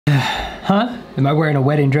Huh? Am I wearing a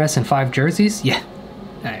wedding dress and 5 jerseys? Yeah,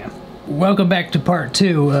 I am. Welcome back to part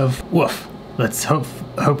 2 of Woof. Let's hope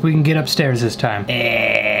we can get upstairs this time.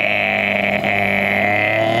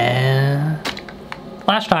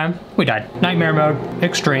 Last time, we died. Nightmare mode,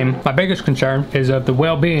 extreme. My biggest concern is of the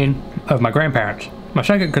well-being of my grandparents. My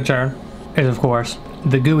second concern is, of course,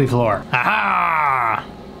 the gooey floor. Aha!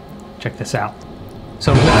 Check this out.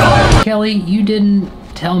 So, Kelly, you didn't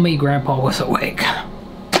tell me Grandpa was awake.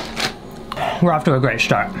 We're off to a great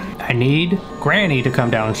start. I need Granny to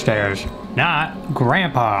come downstairs, not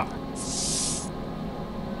Grandpa.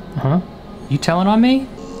 Huh? You telling on me?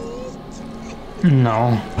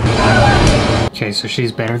 No. Okay, so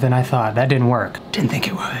she's better than I thought. That didn't work. Didn't think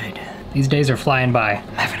it would. These days are flying by.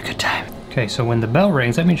 I'm having a good time. Okay, so when the bell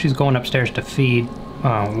rings, that means she's going upstairs to feed,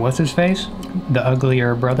 what's his face? The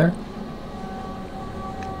uglier brother.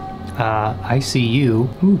 I see you.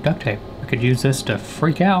 Ooh, duct tape. We could use this to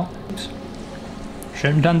freak out.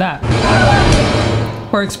 Shouldn't have done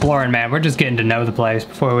that. We're exploring, man. We're just getting to know the place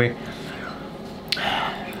before we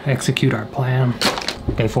execute our plan.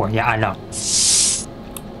 Day 4. Yeah, I know.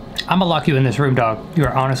 I'm gonna lock you in this room, dog. You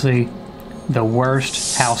are honestly the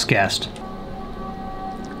worst house guest.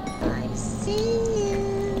 I see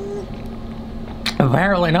you.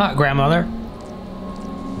 Apparently not, grandmother.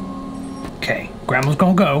 Okay, grandma's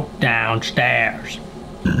gonna go downstairs.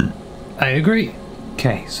 I agree.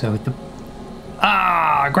 Okay, so the...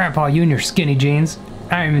 Ah, Grandpa, you and your skinny jeans.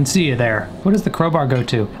 I didn't even see you there. What does the crowbar go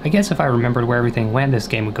to? I guess if I remembered where everything went, this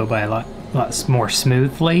game would go by a lot more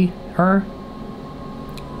smoothly.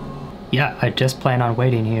 Yeah, I just plan on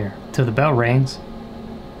waiting here till the bell rings,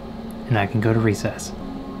 and I can go to recess.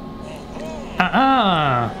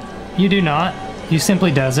 You do not. You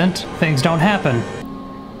simply doesn't. Things don't happen.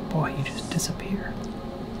 Boy, you just disappear.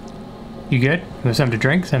 You good? You want something to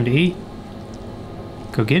drink? Something to eat?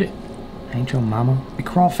 Go get it. Angel mama. We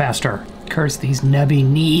crawl faster. Curse these nubby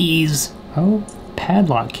knees. Oh,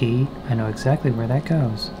 padlock key. I know exactly where that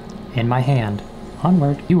goes. In my hand.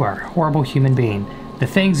 Onward. You are a horrible human being. The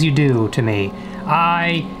things you do to me.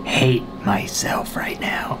 I hate myself right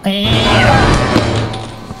now.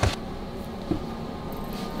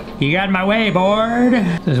 You got in my way, board.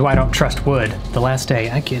 This is why I don't trust wood. The last day,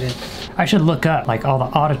 I get it. I should look up like all the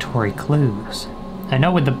auditory clues. I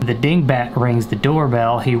know when the dingbat rings the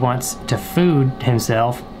doorbell, he wants to food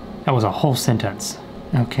himself. That was a whole sentence.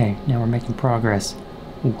 Okay, now we're making progress.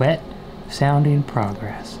 Wet sounding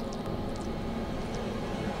progress.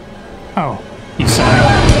 Oh, you saw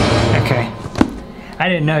me. Okay. I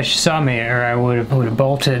didn't know she saw me or I would have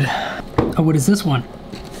bolted. Oh, what is this one?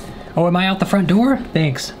 Oh, am I out the front door?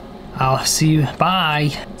 Thanks. I'll see you.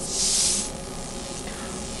 Bye.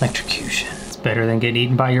 Electrocution. It's better than getting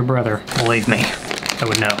eaten by your brother. Believe me, I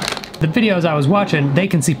would know. The videos I was watching, they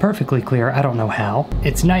can see perfectly clear. I don't know how.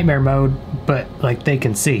 It's nightmare mode, but like they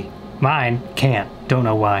can see. Mine can't. Don't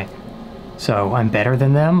know why. So I'm better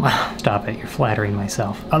than them? Stop it, you're flattering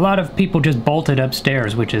myself. A lot of people just bolted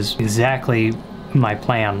upstairs, which is exactly my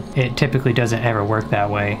plan. It typically doesn't ever work that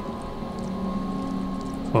way.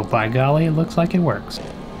 Well, by golly, it looks like it works.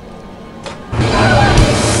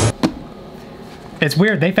 It's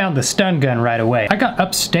weird, they found the stun gun right away. I got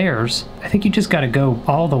upstairs. I think you just gotta go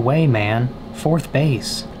all the way, man. 4th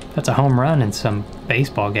base. That's a home run in some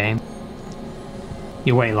baseball game.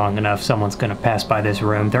 You wait long enough, someone's gonna pass by this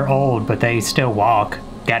room. They're old, but they still walk.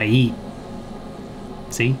 Gotta eat.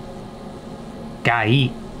 See? Gotta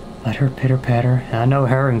eat. Let her pitter-patter. I know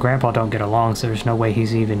her and Grandpa don't get along, so there's no way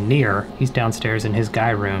he's even near. He's downstairs in his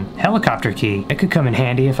guy room. Helicopter key. It could come in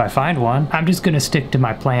handy if I find one. I'm just gonna stick to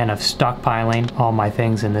my plan of stockpiling all my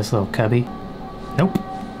things in this little cubby. Nope.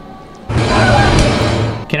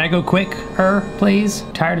 Can I go quick, please?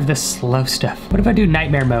 Tired of this slow stuff. What if I do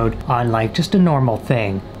nightmare mode on like just a normal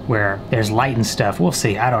thing where there's light and stuff? We'll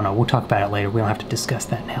see. I don't know. We'll talk about it later. We don't have to discuss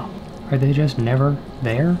that now. Are they just never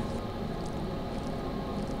there?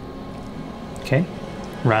 Okay.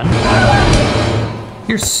 Run.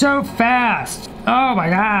 You're so fast. Oh my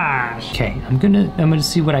gosh. Okay, I'm gonna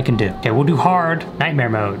see what I can do. Okay, we'll do hard nightmare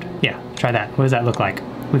mode. Yeah, try that. What does that look like?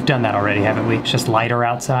 We've done that already, haven't we? It's just lighter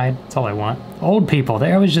outside. That's all I want. Old people,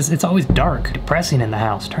 it's always dark. Depressing in the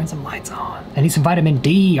house. Turn some lights on. I need some vitamin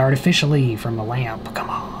D artificially from a lamp. Come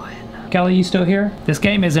on. Kelly, you still here? This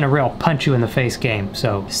game isn't a real punch you in the face game,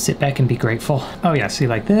 so sit back and be grateful. Oh yeah, see,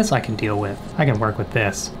 like this I can deal with. I can work with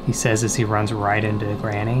this. He says as he runs right into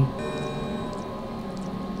Granny.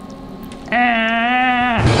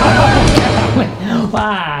 Ah!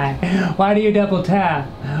 Why? Why do you double tap?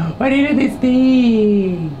 Why do you do these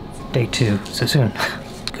things? Day 2, so soon.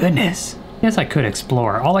 Goodness. Yes, I could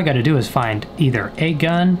explore. All I gotta do is find either a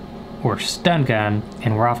gun or stun gun,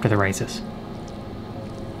 and we're off to the races.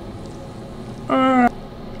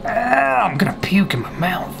 I'm gonna puke in my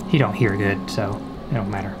mouth. He don't hear good, so it don't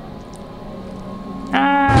matter.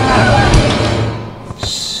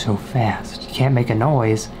 So fast. You can't make a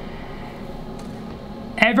noise.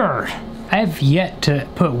 Ever. I've yet to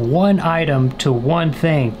put one item to one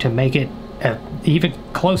thing to make it even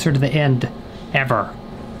closer to the end ever.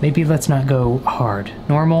 Maybe let's not go hard.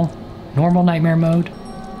 Normal nightmare mode.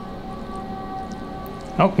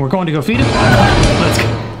 Oh, we're going to go feed him. Let's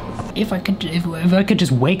go. If I could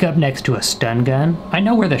just wake up next to a stun gun. I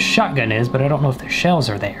know where the shotgun is, but I don't know if the shells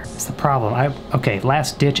are there. That's the problem. Okay,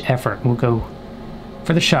 last ditch effort. We'll go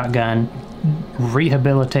for the shotgun,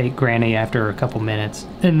 rehabilitate Granny after a couple minutes,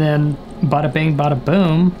 and then bada bing, bada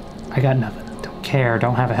boom. I got nothing. Don't care.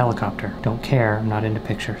 Don't have a helicopter. Don't care. I'm not into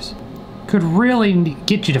pictures. Could really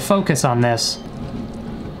get you to focus on this.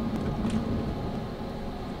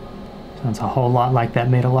 Sounds a whole lot like that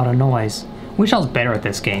made a lot of noise. Wish I was better at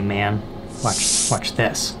this game, man. Watch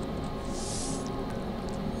this.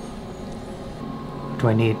 Do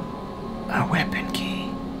I need a weapon key?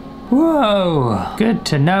 Whoa! Good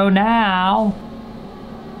to know now.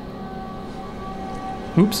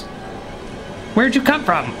 Oops. Where'd you come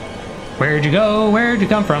from? Where'd you go? Where'd you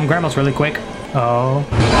come from? Grandma's really quick. Oh.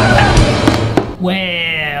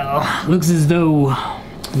 Well, looks as though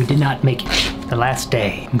we did not make it. The last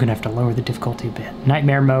day. I'm gonna have to lower the difficulty a bit.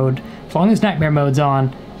 Nightmare mode. As long as nightmare mode's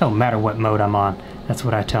on, don't matter what mode I'm on. That's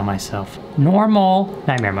what I tell myself. Normal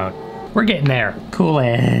nightmare mode. We're getting there. Cool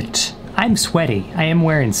it. I'm sweaty. I am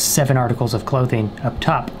wearing 7 articles of clothing up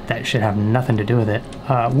top. That should have nothing to do with it.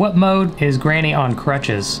 What mode is Granny on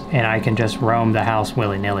crutches and I can just roam the house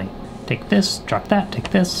willy-nilly? Take this, drop that,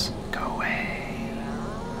 take this. Go away.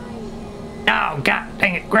 Oh, God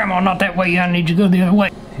dang it. Grandma, not that way. I need you to go the other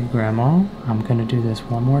way. Hey, Grandma, I'm gonna do this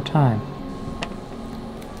one more time.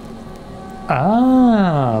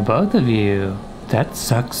 Ah, both of you. That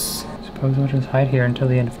sucks. Suppose I'll just hide here until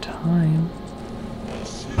the end of time.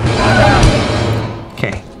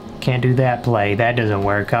 Okay, can't do that play. That doesn't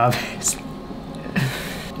work, obviously.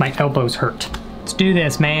 My elbows hurt. Let's do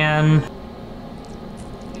this, man.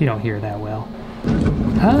 You don't hear that well.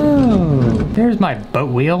 Oh, there's my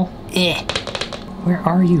boat wheel. Eh. Where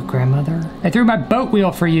are you, grandmother? I threw my boat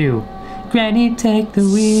wheel for you. Granny, take the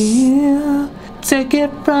wheel. Take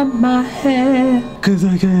it from my head. 'Cause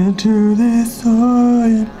I can't do this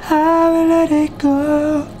on. I will let it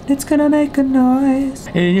go. It's gonna make a noise.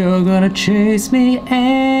 And you're gonna chase me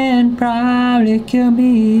and probably kill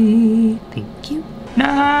me. Thank you.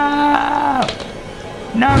 No!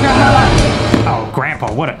 No, grandma! Oh,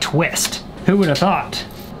 Grandpa, what a twist. Who would have thought?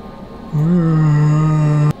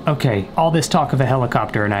 Okay, all this talk of a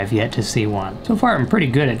helicopter and I've yet to see one. So far I'm pretty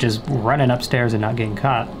good at just running upstairs and not getting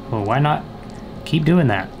caught. Well, why not keep doing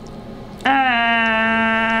that?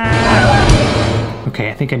 Okay,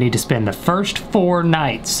 I think I need to spend the first 4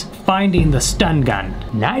 nights finding the stun gun.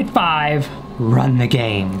 Night 5, run the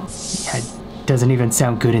game. Yeah, it doesn't even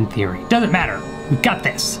sound good in theory. Doesn't matter, we got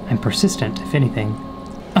this. I'm persistent, if anything.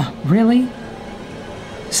 Really?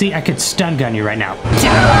 See, I could stun gun you right now.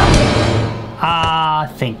 Ah,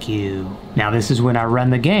 thank you. Now this is when I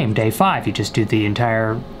run the game, day 5. You just do the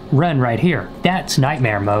entire run right here. That's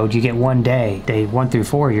nightmare mode. You get 1 day. Day 1 through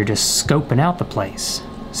 4, you're just scoping out the place.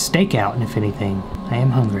 Stakeout, and if anything, I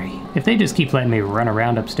am hungry. If they just keep letting me run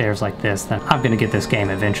around upstairs like this, then I'm gonna get this game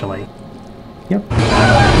eventually. Yep.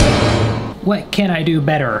 What can I do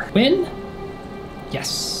better? Win?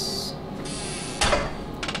 Yes.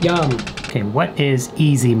 Yum. Okay, what is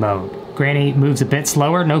easy mode? Granny moves a bit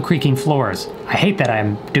slower, no creaking floors. I hate that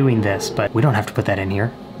I'm doing this, but we don't have to put that in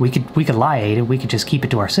here. We could lie, Ada. We could just keep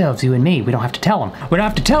it to ourselves, you and me. We don't have to tell them. We don't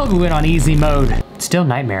have to tell them we went on easy mode. It's still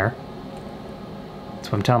nightmare.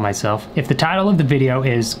 That's what I'm telling myself. If the title of the video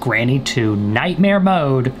is Granny 2 Nightmare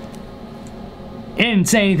Mode, it didn't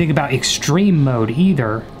say anything about extreme mode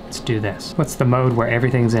either. Let's do this. What's the mode where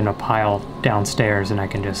everything's in a pile downstairs and I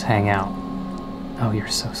can just hang out? Oh, you're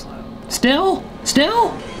so slow. Still? Still?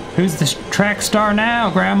 Who's the track star now,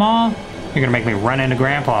 Grandma? You're gonna make me run into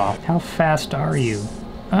Grandpa. How fast are you?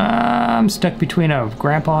 I'm stuck between a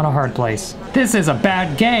Grandpa and a hard place. This is a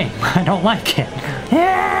bad game. I don't like it.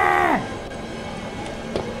 Yeah!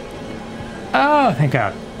 Oh, thank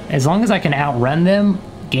God. As long as I can outrun them,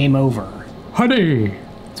 game over. Honey!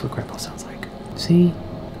 That's what Grandpa sounds like. See?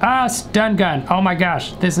 Ah, stun gun. Oh my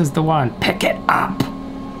gosh, this is the one. Pick it up.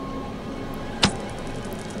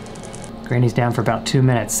 Granny's down for about 2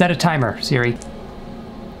 minutes. Set a timer, Siri.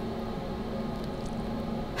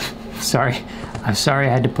 Sorry. I'm sorry I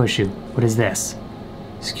had to push you. What is this?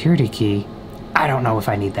 Security key. I don't know if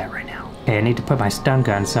I need that right now. Okay, I need to put my stun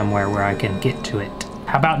gun somewhere where I can get to it.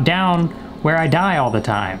 How about down where I die all the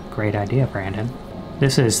time? Great idea, Brandon.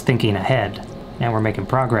 This is thinking ahead. Now we're making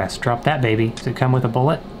progress. Drop that, baby. Does it come with a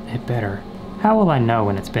bullet? It better. How will I know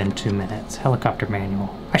when it's been 2 minutes? Helicopter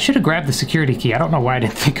manual. I should have grabbed the security key. I don't know why I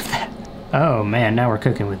didn't think of that. Oh man, now we're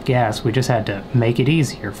cooking with gas. We just had to make it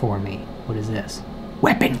easier for me. What is this?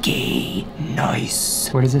 Weapon key!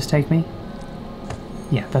 Nice! Where does this take me?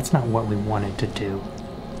 Yeah, that's not what we wanted to do.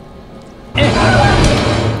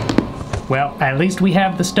 Well, at least we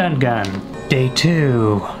have the stun gun. Day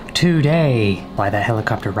 2. Today. Fly that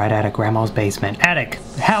helicopter right out of Grandma's basement. Attic!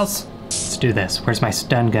 House! Let's do this. Where's my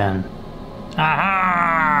stun gun?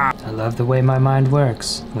 Aha! I love the way my mind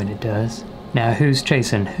works when it does. Now who's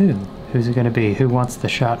chasing who? Who's it gonna be? Who wants the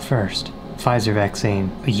shot first? Pfizer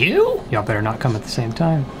vaccine. You? Y'all better not come at the same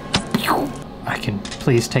time. I can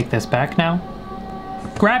please take this back now?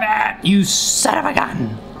 Grab it, you son of a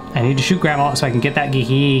gun! I need to shoot Grandma so I can get that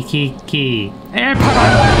key. And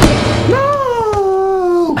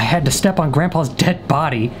no! I had to step on Grandpa's dead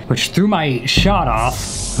body, which threw my shot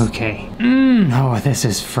off. Okay. Oh, this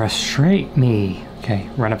is frustrate me. Okay,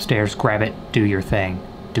 run upstairs, grab it, do your thing.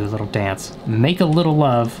 Do a little dance. Make a little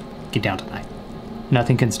love. Get down tonight.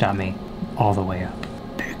 Nothing can stop me. All the way up.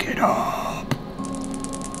 Pick it up.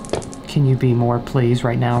 Can you be more, please?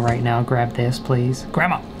 Right now. Grab this, please.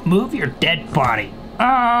 Grandma, move your dead body.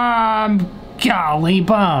 Golly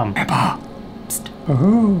bum. Grandpa. Psst.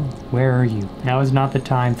 Oh, where are you? Now is not the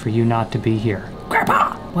time for you not to be here.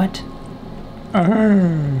 Grandpa. What?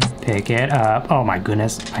 Pick it up. Oh my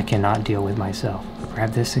goodness. I cannot deal with myself.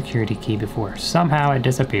 Grab this security key before somehow it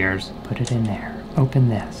disappears. Put it in there. Open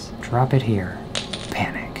this. Drop it here.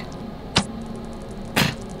 Panic.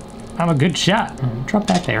 I'm a good shot. Drop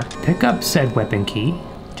that there. Pick up said weapon key.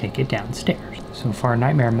 Take it downstairs. So far,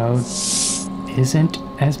 nightmare mode isn't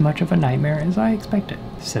as much of a nightmare as I expected,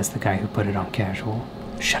 says the guy who put it on casual.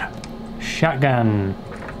 Shut up. Shotgun.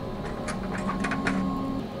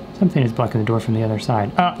 Something is blocking the door from the other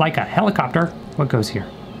side. Like a helicopter. What goes here?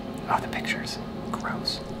 Oh, the pictures.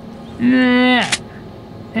 Gross.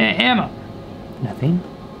 Ammo. Nothing.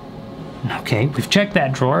 Okay, we've checked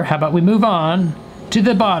that drawer. How about we move on to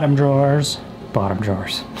the bottom drawers? Bottom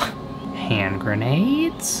drawers. Hand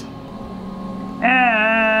grenades.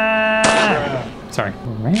 Sorry.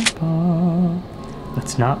 Grandpa.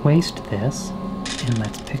 Let's not waste this. And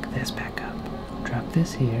let's pick this back up. Drop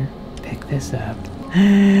this here. Pick this up.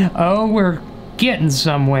 Oh, we're getting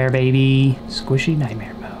somewhere, baby. Squishy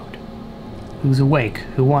nightmare mode. Who's awake?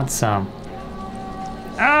 Who wants some?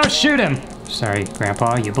 Oh, shoot him! Sorry,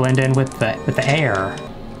 Grandpa, you blend in with the air.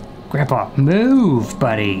 Grandpa, move,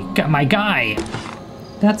 buddy. Got my guy.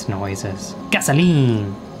 That's noises.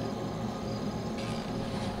 Gasoline.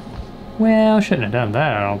 Well, shouldn't have done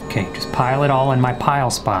that. Okay, just pile it all in my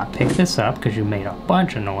pile spot. Pick this up, because you made a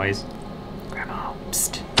bunch of noise. Grandma,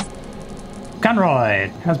 psst.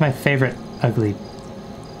 Conroy, how's my favorite ugly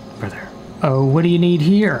brother? Oh, what do you need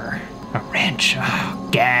here? A wrench. Oh,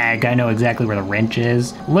 gag. I know exactly where the wrench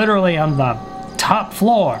is. Literally on the top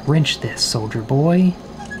floor. Wrench this, soldier boy.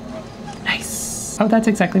 Nice. Oh, that's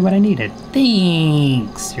exactly what I needed.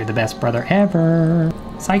 Thanks. You're the best brother ever.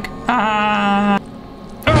 Psych.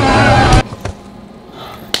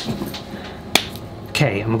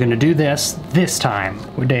 Okay, I'm gonna do this time.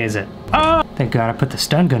 What day is it? Thank God I put the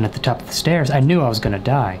stun gun at the top of the stairs. I knew I was gonna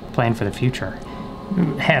die. Plan for the future.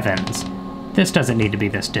 Heavens. This doesn't need to be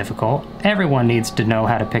this difficult. Everyone needs to know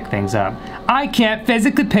how to pick things up. I can't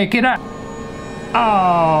physically pick it up.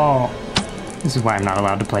 Oh. This is why I'm not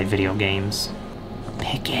allowed to play video games.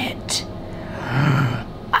 Pick it.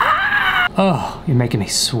 Oh, you're making me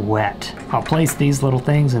sweat. I'll place these little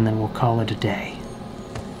things and then we'll call it a day.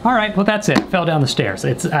 All right, well that's it. Fell down the stairs.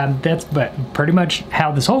 That's pretty much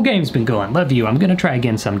how this whole game's been going. Love you. I'm gonna try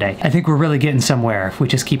again someday. I think we're really getting somewhere if we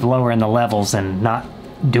just keep lowering the levels and not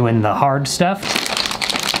doing the hard stuff.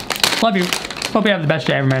 Love you. Hope you have the best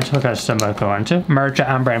day ever, man. So look at some going to merch at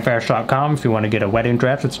Imbrandonfarris.com if you want to get a wedding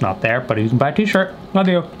dress. It's not there, but you can buy a t-shirt. Love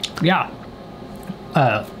you. Yeah.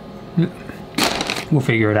 We'll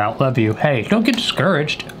figure it out. Love you. Hey, don't get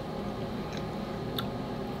discouraged.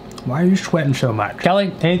 Why are you sweating so much?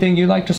 Kelly, anything you'd like to say?